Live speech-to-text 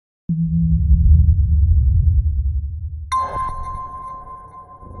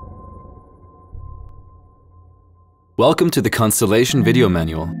Welcome to the Constellation video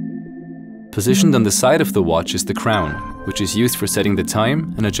manual. Positioned on the side of the watch is the crown, which is used for setting the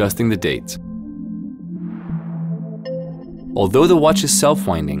time and adjusting the date. Although the watch is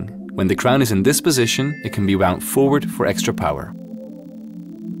self-winding, when the crown is in this position, it can be wound forward for extra power.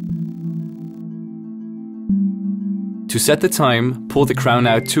 To set the time, pull the crown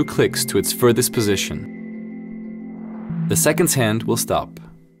out 2 clicks to its furthest position. The seconds hand will stop.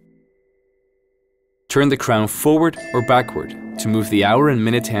 Turn the crown forward or backward to move the hour and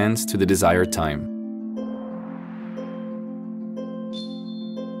minute hands to the desired time.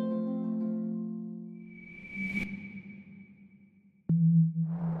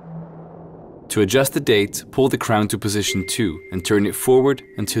 To adjust the date, pull the crown to position 2 and turn it forward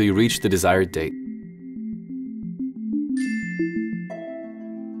until you reach the desired date.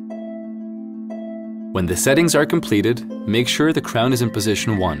 When the settings are completed, make sure the crown is in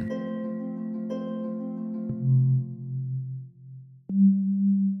position 1.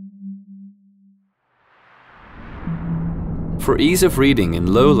 For ease of reading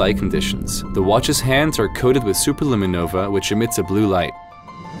in low light conditions, the watch's hands are coated with Super-Luminova, which emits a blue light.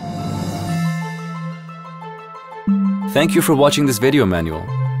 Thank you for watching this video manual.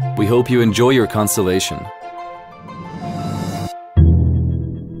 We hope you enjoy your Constellation.